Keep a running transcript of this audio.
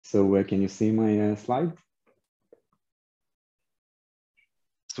So can you see my slide?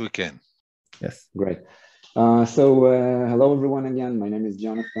 We can. Yes, great. Hello everyone again. My name is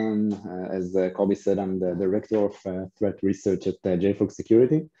Jonathan. As Kobe said, I'm the Director of Threat Research at JFrog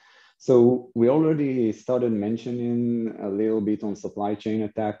Security. So we already started mentioning a little bit on supply chain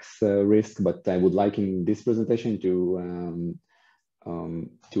attacks risk, but I would like in this presentation to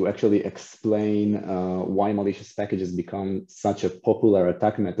actually explain why malicious packages become such a popular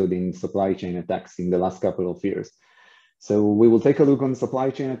attack method in supply chain attacks in the last couple of years. So we will take a look on supply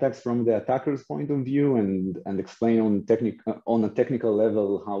chain attacks from the attacker's point of view and explain on a technical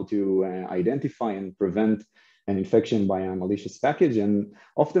level how to identify and prevent an infection by a malicious package. And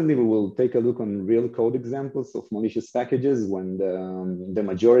often we will take a look on real code examples of malicious packages when the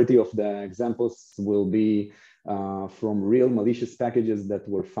majority of the examples will be from real malicious packages that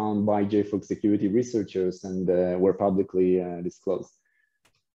were found by JFrog security researchers and were publicly disclosed.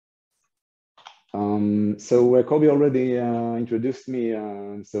 Kobe already introduced me.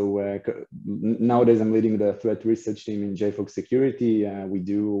 Nowadays I'm leading the threat research team in JFrog Security. We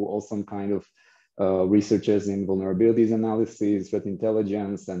do awesome kind of researches in vulnerabilities analysis, threat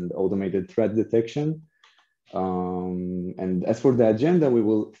intelligence, and automated threat detection. And as for the agenda, we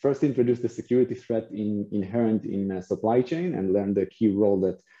will first introduce the security threat inherent in supply chain and learn the key role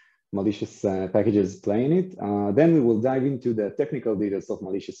that malicious packages play in it. Then we will dive into the technical details of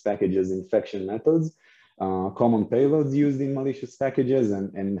malicious packages, infection methods, common payloads used in malicious packages,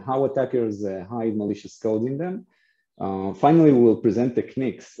 and how attackers hide malicious code in them. Finally, we will present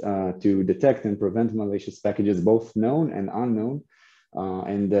techniques to detect and prevent malicious packages, both known and unknown.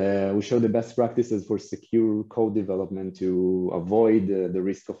 We show the best practices for secure code development to avoid the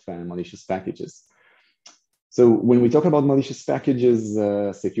risk of malicious packages. So when we talk about malicious packages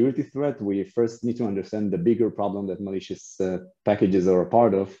security threat, we first need to understand the bigger problem that malicious packages are a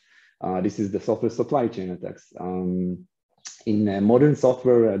part of. This is the software supply chain attacks. In modern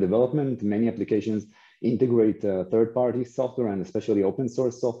software development, many applications integrate third-party software and especially open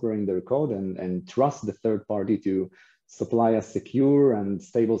source software in their code and trust the third party to supply a secure and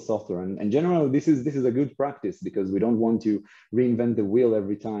stable software. And in general, this is a good practice because we don't want to reinvent the wheel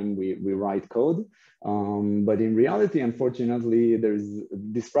every time we write code. But in reality, unfortunately,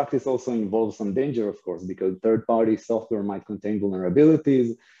 this practice also involves some danger, of course, because third-party software might contain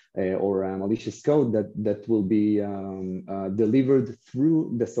vulnerabilities or malicious code that will be delivered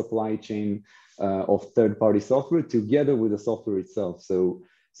through the supply chain of third-party software together with the software itself.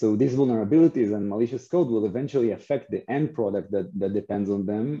 So these vulnerabilities and malicious code will eventually affect the end product that depends on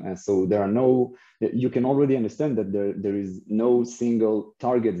them. So you can already understand that there is no single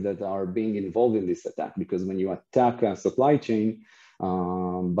targets that are being involved in this attack, because when you attack a supply chain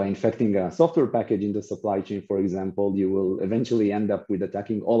by infecting a software package in the supply chain, for example, you will eventually end up with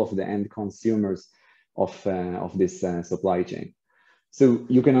attacking all of the end consumers of this supply chain. So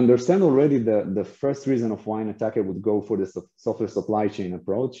you can understand already the first reason of why an attacker would go for the software supply chain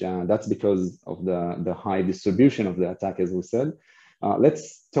approach. That's because of the high distribution of the attack, as we said.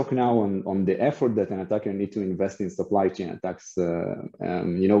 Let's talk now on the effort that an attacker needs to invest in supply chain attacks,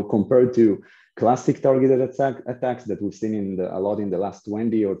 compared to classic targeted attacks that we've seen a lot in the last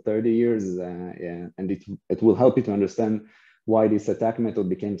 20 or 30 years. And it will help you to understand why this attack method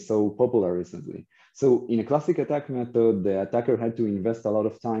became so popular recently. So in a classic attack method, the attacker had to invest a lot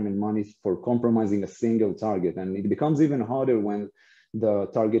of time and money for compromising a single target. And it becomes even harder when the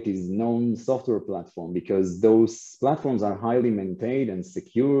target is known software platform, because those platforms are highly maintained and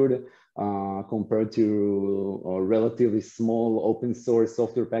secured compared to relatively small open source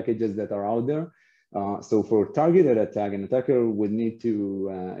software packages that are out there. So for targeted attack, an attacker would need to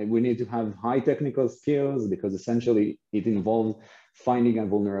have high technical skills, because essentially it involves finding a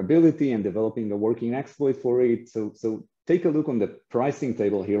vulnerability and developing a working exploit for it. So take a look on the pricing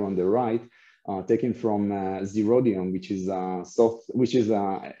table here on the right, taken from Zerodium, which is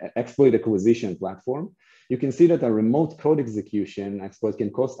an exploit acquisition platform. You can see that a remote code execution exploit can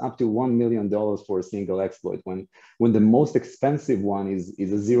cost up to $1 million for a single exploit, when the most expensive one is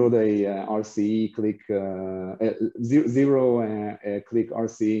a zero-day RCE click, click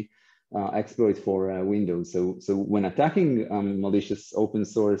RCE exploit for Windows. So when attacking malicious open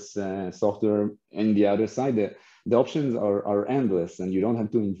source software, on the other side, the options are endless, and you don't have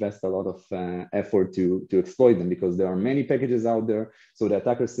to invest a lot of effort to exploit them, because there are many packages out there. So the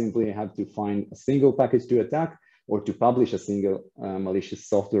attackers simply have to find a single package to attack or to publish a single malicious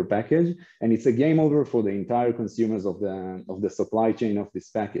software package, and it's a game over for the entire consumers of the supply chain of this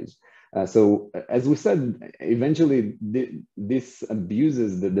package. So as we said, eventually this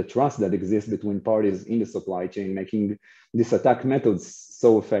abuses the trust that exists between parties in the supply chain, making these attack methods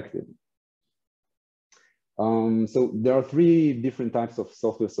so effective. So there are three different types of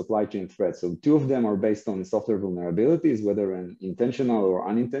software supply chain threats. So two of them are based on software vulnerabilities, whether intentional or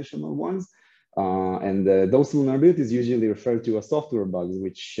unintentional ones. Those vulnerabilities usually refer to as software bugs,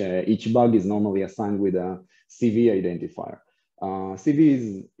 which each bug is normally assigned with a CV identifier.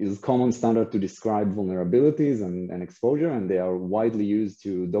 CV is common standard to describe vulnerabilities and exposure, and they are widely used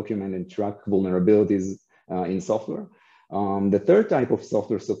to document and track vulnerabilities in software. The third type of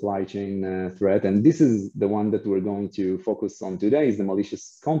software supply chain threat, and this is the one that we're going to focus on today, is the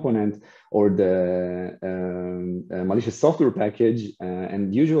malicious component or the malicious software package.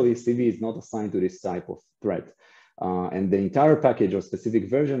 And usually CV is not assigned to this type of threat. And the entire package or specific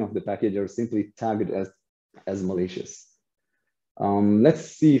version of the package are simply tagged as malicious. Let's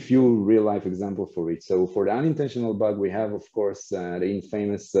see a few real-life examples for each. So for the unintentional bug, we have, of course, the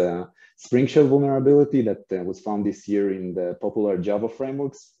infamous Spring Shell vulnerability that was found this year in the popular Java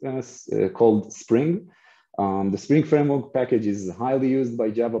frameworks called Spring. The Spring framework package is highly used by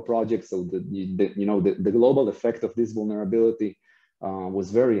Java projects, so the global effect of this vulnerability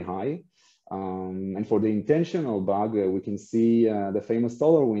was very high. And for the intentional bug, we can see the famous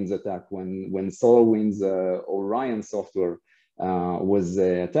SolarWinds attack when SolarWinds Orion software was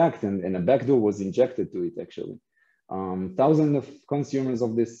attacked and a backdoor was injected to it actually. Thousands of consumers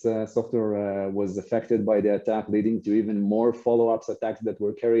of this software was affected by the attack, leading to even more follow-ups attacks that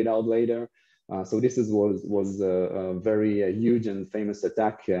were carried out later. So this was a very huge and famous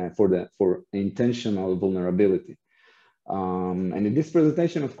attack for intentional vulnerability. And in this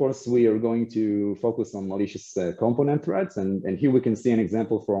presentation, of course, we are going to focus on malicious component threats. And here we can see an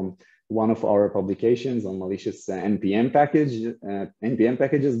example from one of our publications on malicious NPM packages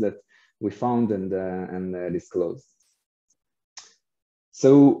that we found and disclosed.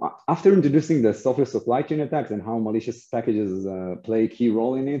 So after introducing the software supply chain attacks and how malicious packages play a key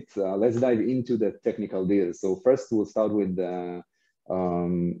role in it, let's dive into the technical details. So first we'll start with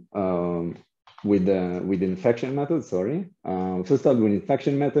infection methods, sorry. So start with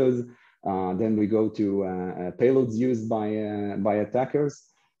infection methods, then we go to payloads used by attackers,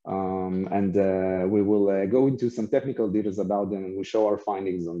 and we will go into some technical details about them and we'll show our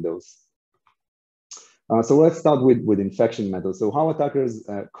findings on those. So let's start with infection methods. So how attackers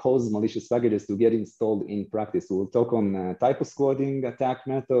cause malicious packages to get installed in practice. We'll talk on typo squatting attack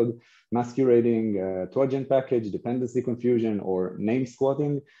method, masquerading, Trojan package, dependency confusion, or name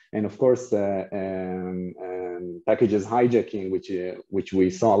squatting, and of course packages hijacking, which we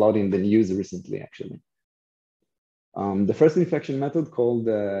saw a lot in the news recently, actually. The first infection method called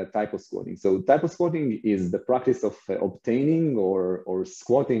typo squatting. So typo squatting is the practice of obtaining or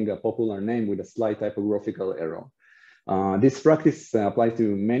squatting a popular name with a slight typographical error. This practice applies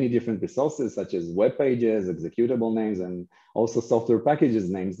to many different resources such as web pages, executable names, and also software packages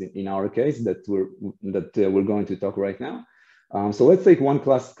names in our case that we're going to talk right now. So let's take one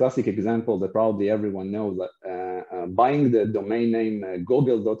classic example that probably everyone knows, buying the domain name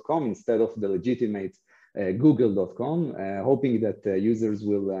google.com instead of the legitimate google.com, hoping that users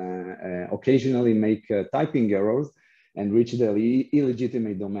will occasionally make typing errors and reach the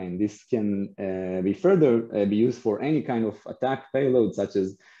illegitimate domain. This can be further be used for any kind of attack payload, such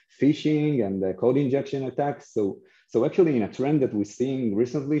as phishing and code injection attacks. So actually, in a trend that we're seeing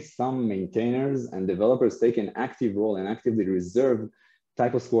recently, some maintainers and developers take an active role and actively reserve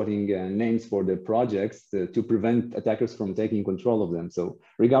typo squatting names for the projects to prevent attackers from taking control of them. So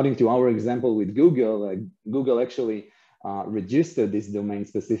regarding to our example with Google, Google actually registered this domain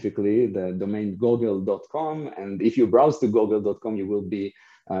specifically, the domain google.com. And if you browse to google.com, you will be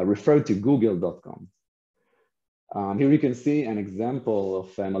referred to google.com. Here you can see an example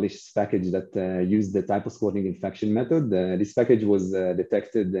of a malicious package that used the typo squatting infection method. This package was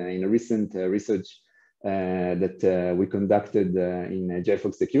detected in a recent research that we conducted in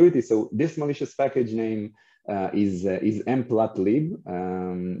JFrog security. So this malicious package name is mplatlib.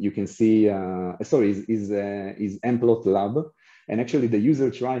 You can see, is mplatlab. And actually the user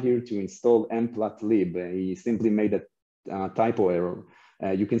tried here to install mplatlib. He simply made a typo error.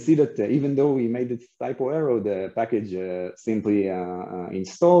 You can see that even though he made this typo error, the package simply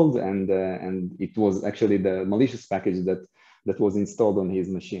installed, and it was actually the malicious package that was installed on his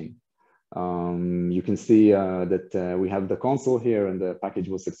machine. You can see that we have the console here and the package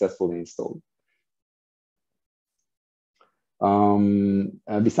was successfully installed.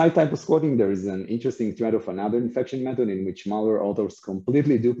 Besides typo squatting, there is an interesting thread of another infection method in which malware authors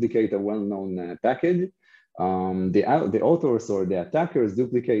completely duplicate a well-known package. The authors or the attackers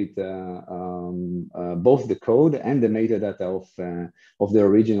duplicate both the code and the metadata of the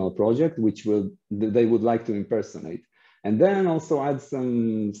original project, which they would like to impersonate. And then also add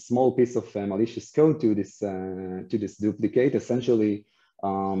some small piece of malicious code to this duplicate, essentially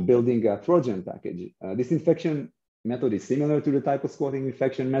building a Trojan package. This infection method is similar to the type of squatting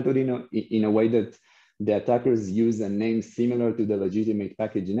infection method in a way that the attackers use a name similar to the legitimate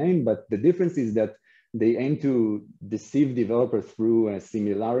package name, but the difference is that they aim to deceive developers through a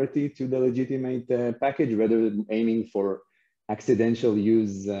similarity to the legitimate package rather than aiming for accidental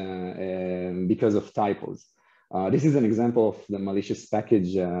use because of typos. This is an example of the malicious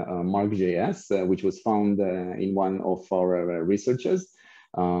package mark.js, which was found in one of our researches.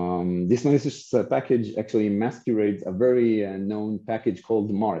 This malicious package actually masquerades a very known package called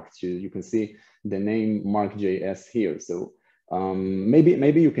mark. You can see the name mark.js here. So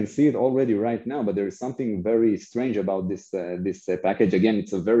maybe you can see it already right now, but there is something very strange about this package. Again,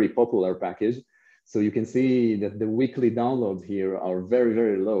 it's a very popular package. So you can see that the weekly downloads here are very,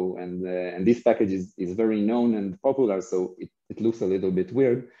 very low, and this package is very known and popular, so it looks a little bit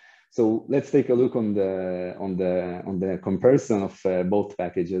weird. So let's take a look on the comparison of both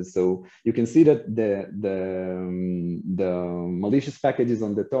packages. So you can see that the malicious packages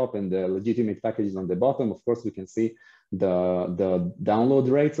on the top and the legitimate packages on the bottom. Of course, we can see the download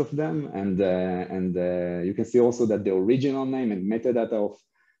rates of them, and you can see also that the original name and metadata of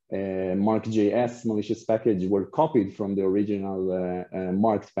mark.js malicious package were copied from the original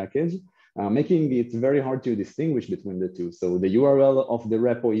marked package, making it very hard to distinguish between the two. So the URL of the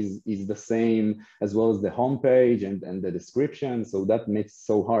repo is the same, as well as the homepage and the description. So that makes it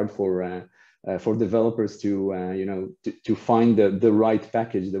so hard for developers to to find the right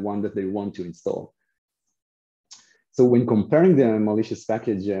package, the one that they want to install. So when comparing the malicious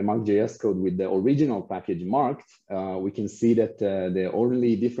package mark.js code with the original package marked, we can see that the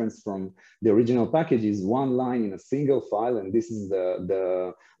only difference from the original package is one line in a single file, and this is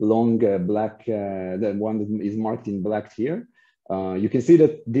the long black, the one that is marked in black here. You can see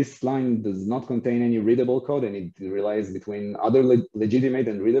that this line does not contain any readable code, and it relies between other legitimate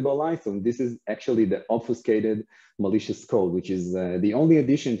and readable lines. So this is actually the obfuscated malicious code, which is the only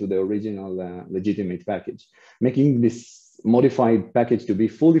addition to the original legitimate package, making this modified package to be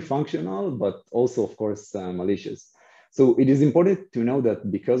fully functional, but also, of course, malicious. So it is important to know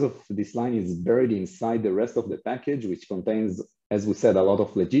that because of this line is buried inside the rest of the package, which contains, as we said, a lot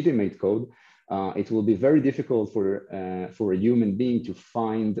of legitimate code, it will be very difficult for a human being to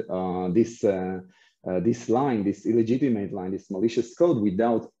find this line, this illegitimate line, this malicious code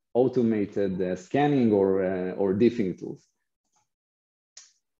without automated scanning or diffing tools.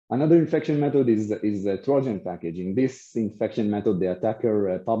 Another infection method is Trojan package. In this infection method, the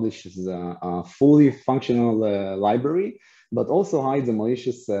attacker publishes a fully functional library, but also hides a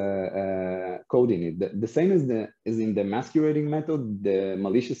malicious code in it. The same as in the masquerading method, the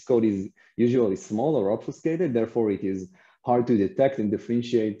malicious code is usually small or obfuscated. Therefore, it is hard to detect and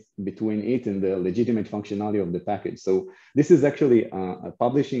differentiate between it and the legitimate functionality of the package. So this is actually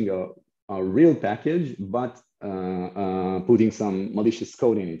publishing a real package, but putting some malicious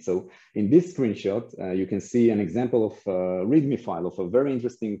code in it. So in this screenshot, you can see an example of a README file of a very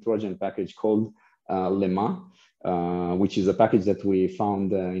interesting Trojan package called Lema, which is a package that we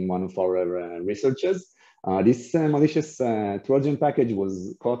found in one of our researches. This malicious Trojan package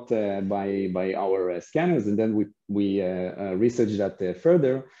was caught by our scanners, and then we researched that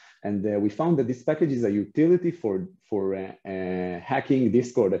further, and we found that this package is a utility for hacking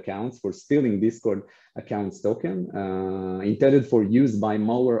Discord accounts, for stealing Discord accounts token, intended for use by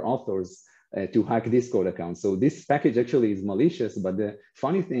malware authors to hack Discord accounts. So this package actually is malicious, but the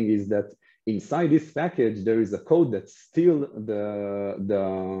funny thing is that inside this package, there is a code that steals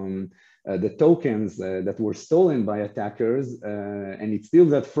the tokens that were stolen by attackers, and it steals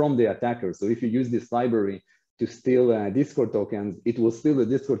that from the attacker. So if you use this library to steal Discord tokens, it will steal the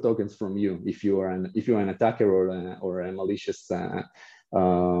Discord tokens from you if you are an attacker or a malicious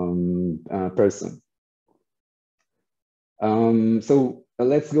person. So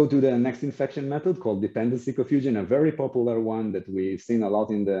let's go to the next infection method called dependency confusion, a very popular one that we've seen a lot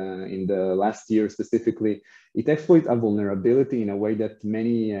in the last year specifically. It exploits a vulnerability in a way that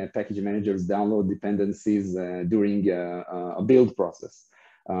many package managers download dependencies during a build process.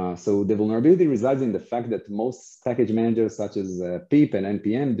 So the vulnerability resides in the fact that most package managers such as pip and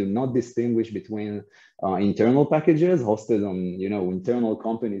npm do not distinguish between internal packages hosted on internal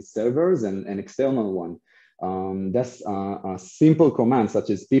company servers and external one. Thus, a simple command such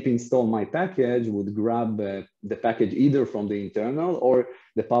as pip install my package would grab the package either from the internal or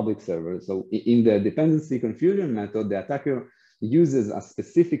the public server. So in the dependency confusion method, the attacker uses a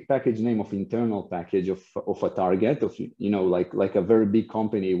specific package name of internal package of a target, of, you know, like a very big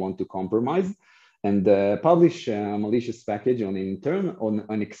company you want to compromise, and publish a malicious package on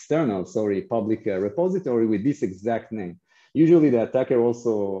an external public repository with this exact name. Usually the attacker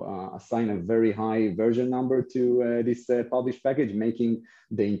also assign a very high version number to this published package, making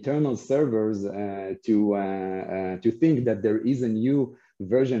the internal servers to think that there is a new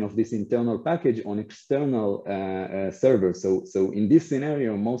version of this internal package on external servers. So in this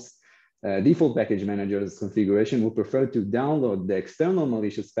scenario, most default package managers configuration would prefer to download the external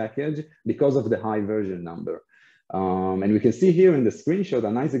malicious package because of the high version number. And we can see here in the screenshot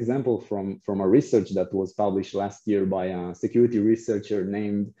a nice example from a research that was published last year by a security researcher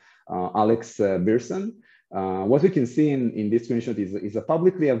named Alex Birson. What we can see in this screenshot is a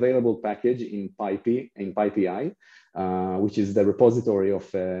publicly available package in PyPI, which is the repository of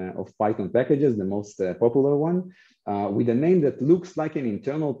Python packages, the most popular one, with a name that looks like an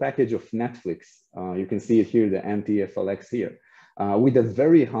internal package of Netflix. You can see it here, the NTFLX here. With a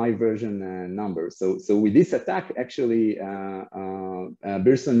very high version number. So with this attack, actually,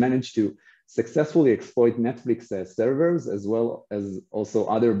 Birson managed to successfully exploit Netflix servers, as well as also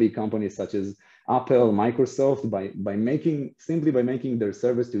other big companies such as Apple, Microsoft, simply by making their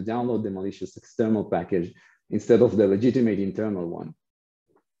servers to download the malicious external package instead of the legitimate internal one.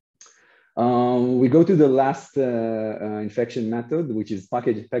 We go to the last infection method, which is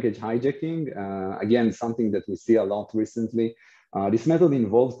package hijacking. Again, something that we see a lot recently. This method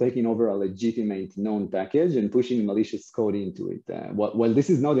involves taking over a legitimate known package and pushing malicious code into it. While this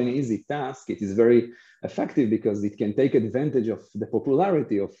is not an easy task, it is very effective because it can take advantage of the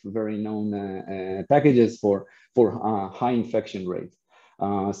popularity of very known packages for high infection rate.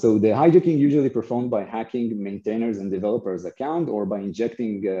 So the hijacking usually performed by hacking maintainers and developers' account, or by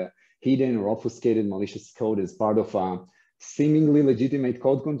injecting hidden or obfuscated malicious code as part of a seemingly legitimate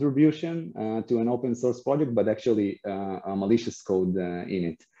code contribution to an open source project, but actually a malicious code in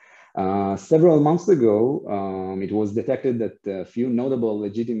it. Several months ago, it was detected that a few notable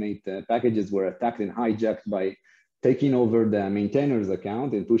legitimate packages were attacked and hijacked by taking over the maintainer's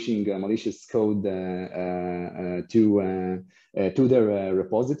account and pushing malicious code to their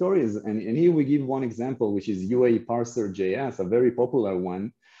repositories. And here we give one example, which is UA parser.js, a very popular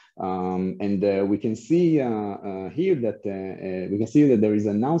one. We can see here that there is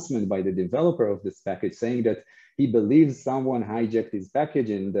an announcement by the developer of this package saying that he believes someone hijacked his package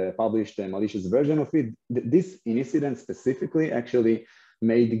and published a malicious version of it. This incident specifically actually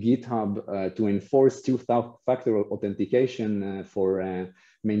made GitHub to enforce two-factor authentication for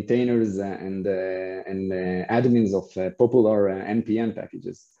maintainers and admins of popular NPM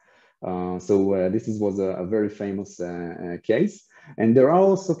packages. So this was a very famous case. And there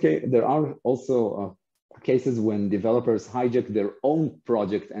are also cases when developers hijack their own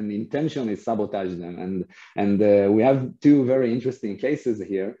project and intentionally sabotage them. And we have two very interesting cases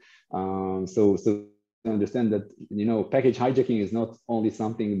here. So understand that, you know, package hijacking is not only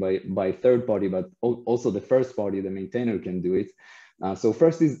something by third party, but also the first party, the maintainer, can do it. So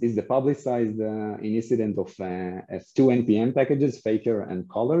first is the publicized incident of two NPM packages, Faker and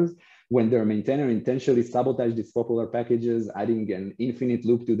Colors, when their maintainer intentionally sabotaged these popular packages, adding an infinite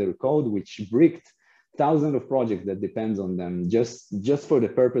loop to their code, which bricked thousands of projects that depends on them, just for the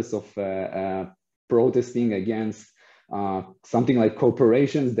purpose of protesting against something like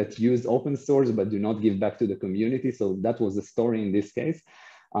corporations that use open source but do not give back to the community. So that was the story in this case.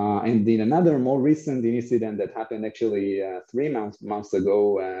 And in another more recent incident that happened actually 3 months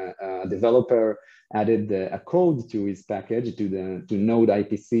ago, a developer added a code to his package, to Node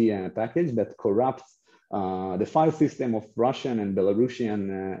IPC package that corrupts the file system of Russian and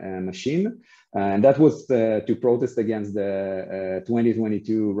Belarusian machine. And that was to protest against the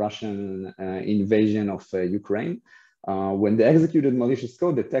 2022 Russian invasion of Ukraine. When the executed malicious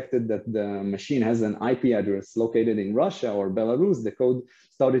code detected that the machine has an IP address located in Russia or Belarus, the code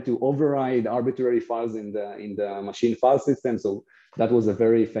started to override arbitrary files in the machine file system. So that was a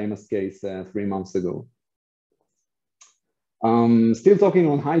very famous case 3 months ago. Still talking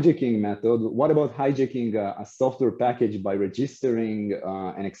on hijacking method, what about hijacking a software package by registering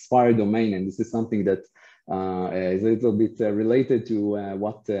an expired domain? And this is something that is a little bit related to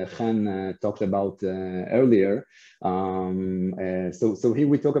what Chen talked about earlier. So here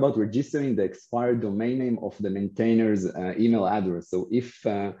we talk about registering the expired domain name of the maintainer's email address. So if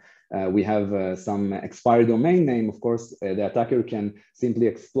we have some expired domain name. Of course, the attacker can simply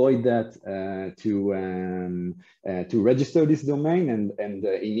exploit that to register this domain and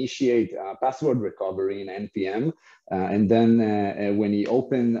initiate password recovery in NPM. And then when he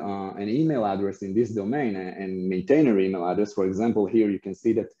open an email address in this domain and maintainer email address, for example, here you can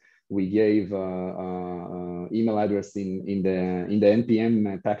see that we gave email address in the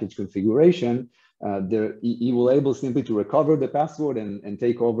NPM package configuration. He will able simply to recover the password and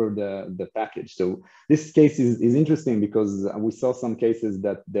take over the package. So this case is interesting because we saw some cases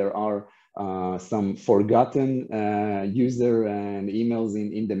that there are some forgotten user and emails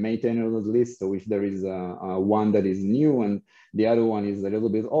in the maintainer list. So if there is one that is new and the other one is a little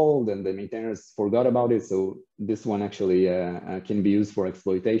bit old and the maintainers forgot about it, so this one actually can be used for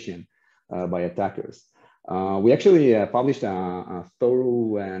exploitation by attackers. We actually published a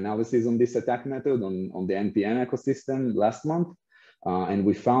thorough analysis on this attack method on the NPM ecosystem last month. And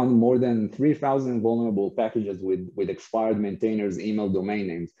we found more than 3,000 vulnerable packages with expired maintainers' email domain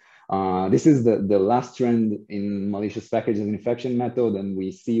names. This is the last trend in malicious packages infection method, and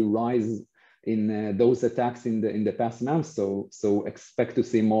we see rise in those attacks in the past months. So expect to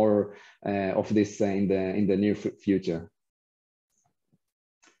see more of this in the near future.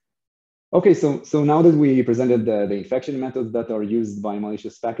 Okay, so now that we presented the infection methods that are used by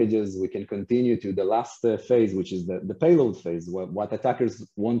malicious packages, we can continue to the last phase, which is the payload phase, what attackers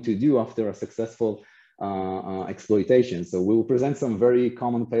want to do after a successful exploitation. So we will present some very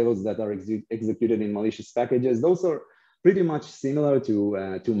common payloads that are executed in malicious packages. Those are pretty much similar to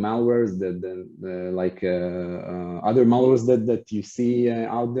malwares like other malwares that you see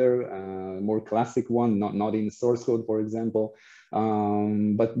out there, more classic one, not in source code, for example.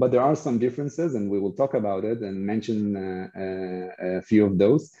 But there are some differences, and we will talk about it and mention a few of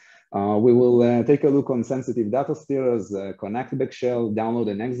those. We will take a look on sensitive data stealers, connect back shell,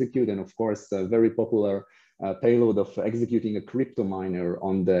 download and execute, and of course, a very popular payload of executing a crypto miner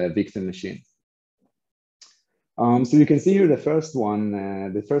on the victim machine. So you can see here the first one,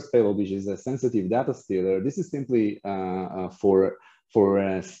 the first payload, which is a sensitive data stealer. This is simply for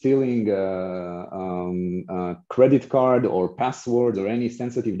stealing credit card or password or any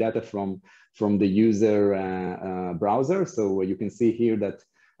sensitive data from the user browser. So you can see here that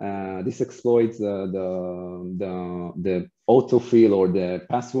this exploits the autofill or the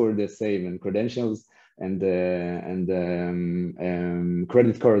password save and credentials and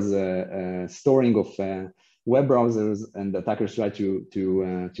credit cards storing of web browsers, and the attackers try to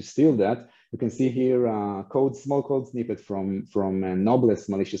steal that. You can see here small code snippet from Noblest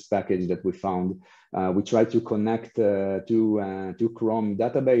malicious package that we found. We tried to connect to Chrome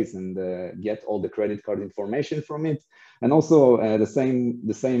database and get all the credit card information from it, and also the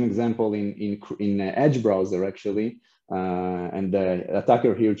same example in Edge browser actually. And the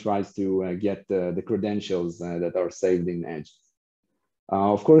attacker here tries to get the credentials that are saved in Edge.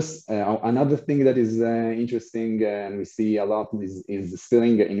 Of course, another thing that is interesting and we see a lot is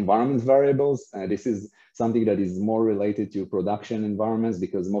stealing environment variables. This is something that is more related to production environments,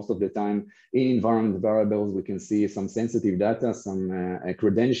 because most of the time in environment variables, we can see some sensitive data, some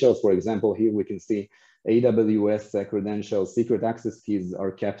credentials. For example, here we can see AWS credentials, secret access keys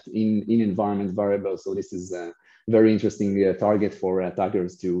are kept in environment variables. So this is a very interesting target for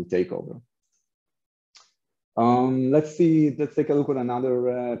attackers to take over. Let's take a look at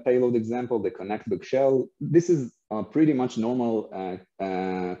another payload example, the connect back shell. This is pretty much normal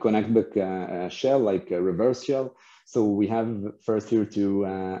connect back shell, like a reverse shell. So we have first here to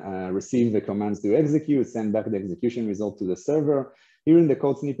receive the commands to execute, send back the execution result to the server. Here in the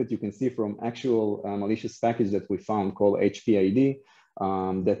code snippet, you can see from actual malicious package that we found called HPID,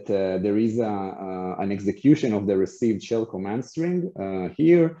 that there is an execution of the received shell command string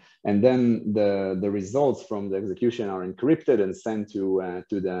here, and then the results from the execution are encrypted and sent to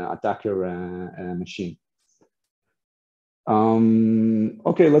the attacker machine.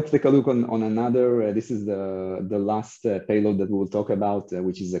 Okay, let's take a look on another. This is the last payload that we will talk about,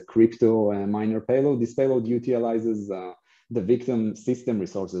 which is a crypto miner payload. This payload utilizes the victim system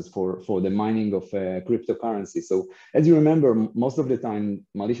resources for the mining of cryptocurrency. So as you remember, most of the time,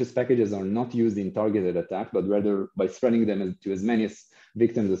 malicious packages are not used in targeted attack, but rather by spreading them to as many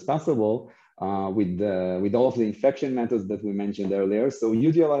victims as possible with all of the infection methods that we mentioned earlier. So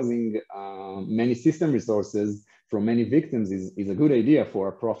utilizing many system resources from many victims is a good idea for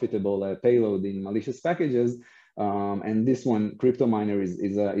a profitable payload in malicious packages. And this one, crypto miner,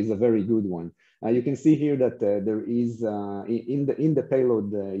 is a very good one. You can see here that there is in the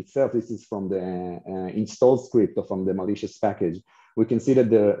payload itself. This is from the installed script from the malicious package. we can see that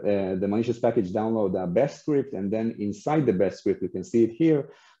the malicious package download a bash script, and then inside the bash script, we can see it here.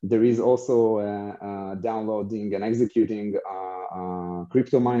 There is also downloading and executing a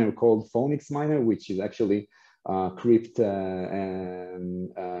crypto miner called Phoenix Miner, which is actually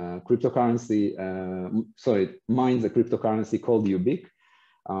cryptocurrency. Sorry, mines a cryptocurrency called Ubiq.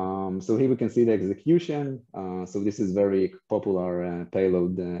 So here we can see the execution. So this is very popular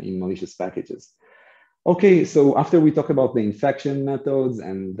payload in malicious packages. Okay, so after we talk about the infection methods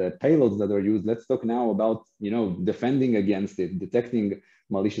and the payloads that are used, let's talk now about, defending against it, detecting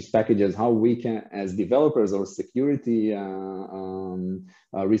malicious packages, how we can, as developers or security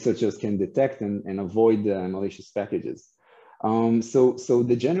researchers, can detect and avoid malicious packages. So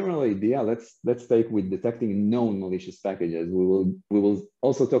the general idea, let's take with detecting known malicious packages. We will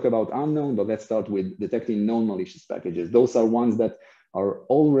also talk about unknown, but let's start with detecting known malicious packages. Those are ones that are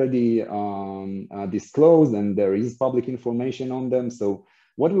already disclosed and there is public information on them. So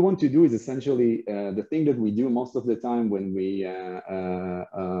what we want to do is essentially the thing that we do most of the time when we,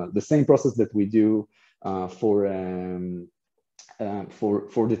 the same process that we do for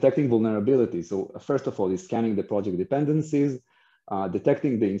detecting vulnerabilities. So first of all is scanning the project dependencies,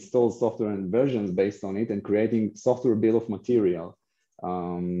 detecting the installed software and versions based on it, and creating software bill of material.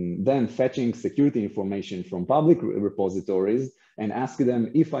 Then fetching security information from public repositories and ask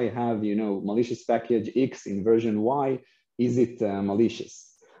them, if I have, malicious package X in version Y, is it malicious?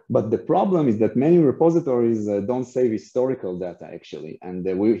 But the problem is that many repositories don't save historical data actually. And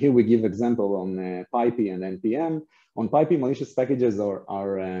here we give example on PyPI and NPM. On PyPI, malicious packages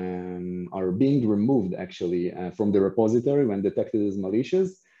are being removed actually from the repository when detected as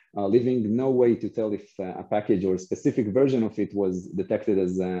malicious, leaving no way to tell if a package or a specific version of it was detected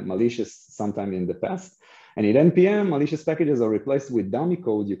as malicious sometime in the past. And in NPM, malicious packages are replaced with dummy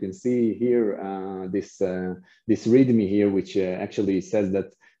code. You can see here this README here, which actually says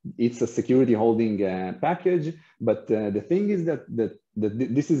that it's a security holding package. But the thing is that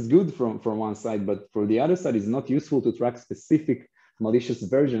this is good from one side, but for the other side, it's not useful to track specific malicious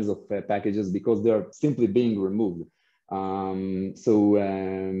versions of packages because they are simply being removed.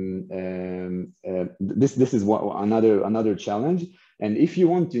 This is another challenge. And if you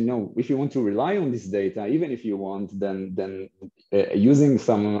want to know, if you want to rely on this data, even if you want, then using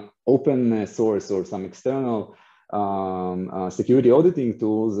some open source or some external security auditing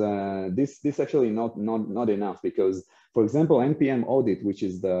tools, this actually not enough, because, for example, NPM audit, which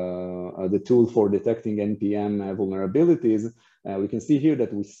is the tool for detecting NPM vulnerabilities, we can see here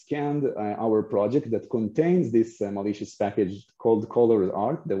that we scanned our project that contains this malicious package called Color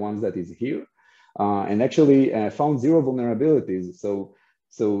Art, the ones that is here, and actually found 0 vulnerabilities.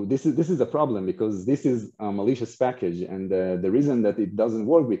 So this is a problem, because this is a malicious package, and the reason that it doesn't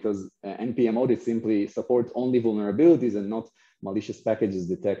work because NPM audit simply support only vulnerabilities and not malicious packages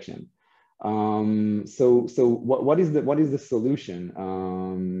detection. So what is the solution?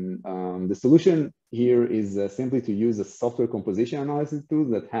 The solution here is simply to use a software composition analysis tool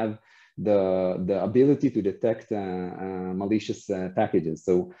that have the ability to detect malicious packages.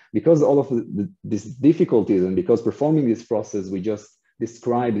 So because all of these difficulties, and because performing this process we just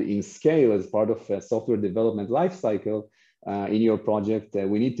described in scale as part of a software development lifecycle in your project,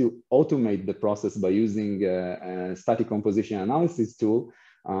 we need to automate the process by using a static composition analysis tool.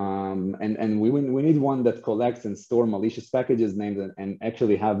 And we need one that collects and store malicious packages names and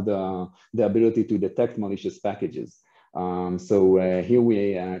actually have the ability to detect malicious packages. Here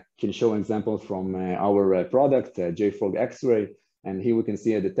we can show examples from our product, JFrog X-Ray, and here we can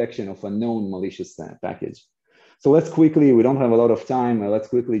see a detection of a known malicious package. So let's quickly, we don't have a lot of time, let's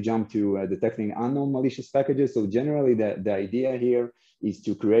quickly jump to detecting unknown malicious packages. So generally the idea here is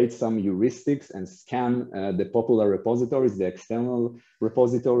to create some heuristics and scan the popular repositories, the external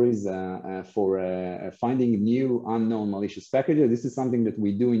repositories for finding new unknown malicious packages. This is something that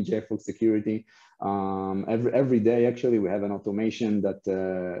we do in JFrog Security. Every day, actually, we have an automation that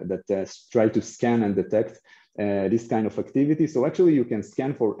try to scan and detect this kind of activity. So actually you can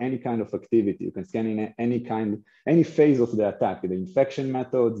scan for any kind of activity. You can scan in any phase of the attack, the infection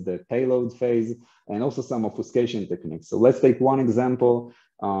methods, the payload phase, and also some obfuscation techniques. So let's take one example.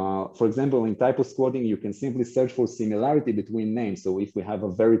 For example, in typo squatting, you can simply search for similarity between names. So if we have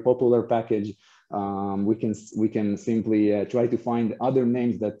a very popular package, we can simply try to find other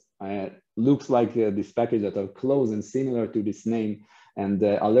names that looks like this package that are close and similar to this name, and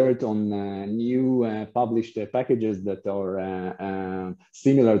alert on new published packages that are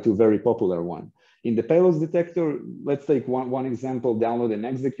similar to very popular one. In the payloads detector, let's take one example, download and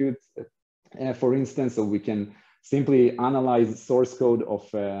execute, for instance, so we can simply analyze source code of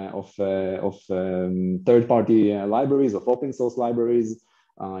third-party libraries, of open source libraries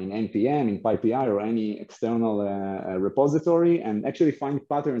in NPM, in PyPI, or any external repository, and actually find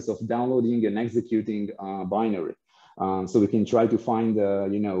patterns of downloading and executing binary. So we can try to find,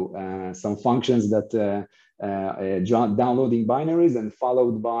 some functions that downloading binaries and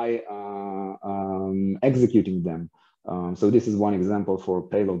followed by executing them. So this is one example for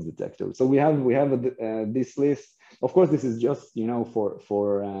payload detector. So we have this list. Of course, this is just for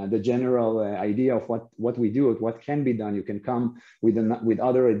the general idea of what we do, what can be done. You can come with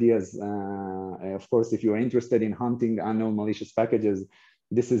other ideas. Of course, if you're interested in hunting unknown malicious packages,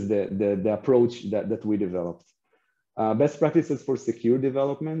 this is the approach that we developed. Best practices for secure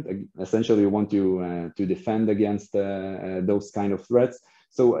development. Essentially, we want to defend against those kind of threats.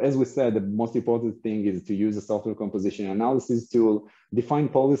 So as we said, the most important thing is to use a software composition analysis tool, define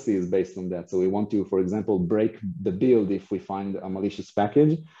policies based on that. So we want to, for example, break the build if we find a malicious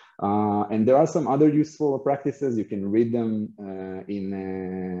package. And there are some other useful practices. You can read them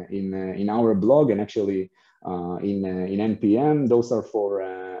in our blog and actually in NPM. Those are for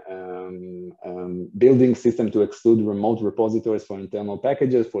building system to exclude remote repositories for internal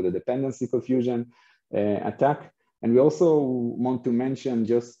packages for the dependency confusion attack. And we also want to mention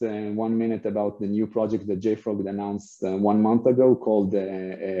just 1 minute about the new project that JFrog announced 1 month ago called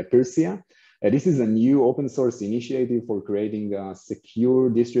Persia. This is a new open source initiative for creating a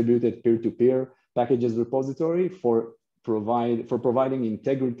secure distributed peer-to-peer packages repository for providing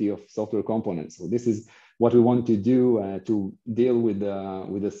integrity of software components. So this is what we want to do to deal with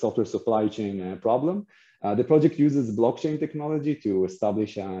the software supply chain problem. The project uses blockchain technology to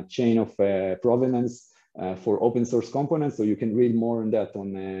establish a chain of provenance for open source components. So you can read more on that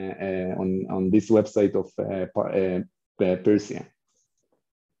on this website of Persia.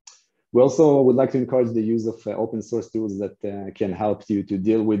 We also would like to encourage the use of open source tools that can help you to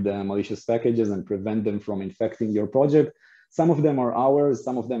deal with malicious packages and prevent them from infecting your project. Some of them are ours,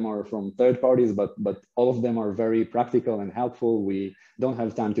 some of them are from third parties, but all of them are very practical and helpful. We don't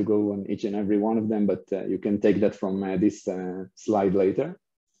have time to go on each and every one of them, but you can take that from this slide later.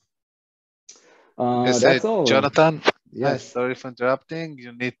 That's all. Jonathan, yes. Sorry for interrupting.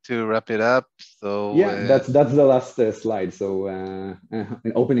 You need to wrap it up. So yeah, that's the last slide. So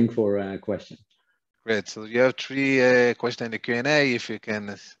an opening for question. Great. So you have 3 questions in the Q&A. If you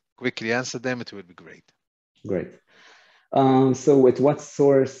can quickly answer them, it would be great. Great. So with what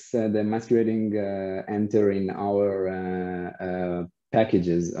source the masquerading enter in our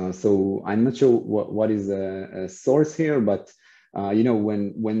packages? So I'm not sure what is a source here, but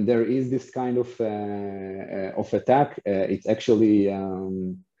when there is this kind of attack, it's actually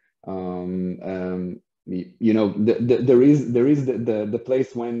there is the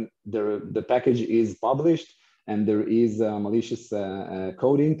place when the package is published and there is malicious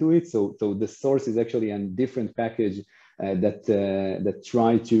code into it. So the source is actually a different package that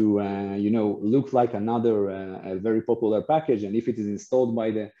try to look like another very popular package, and if it is installed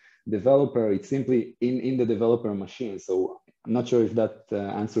by the developer, it's simply in the developer machine. So I'm not sure if that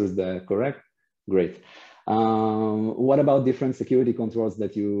answers the correct. Great. What about different security controls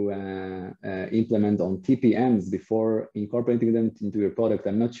that you implement on TPMs before incorporating them into your product?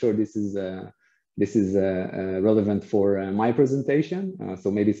 I'm not sure this is relevant for my presentation, so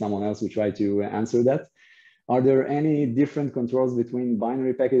maybe someone else will try to answer that. Are there any different controls between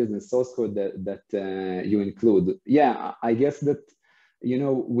binary packages and source code that you include? Yeah, I guess that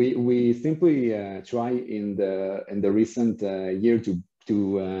we simply try in the recent year to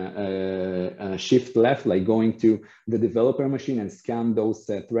shift left, like going to the developer machine and scan those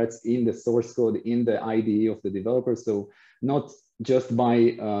threats in the source code in the IDE of the developer. So not just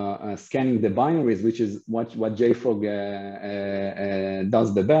by scanning the binaries, which is what JFrog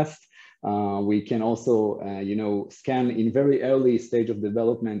does the best. We can also, scan in very early stage of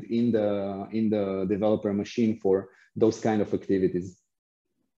development in the developer machine for those kind of activities.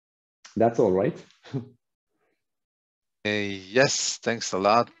 That's all right. Yes, thanks a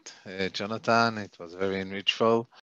lot, Jonathan. It was very enrichful.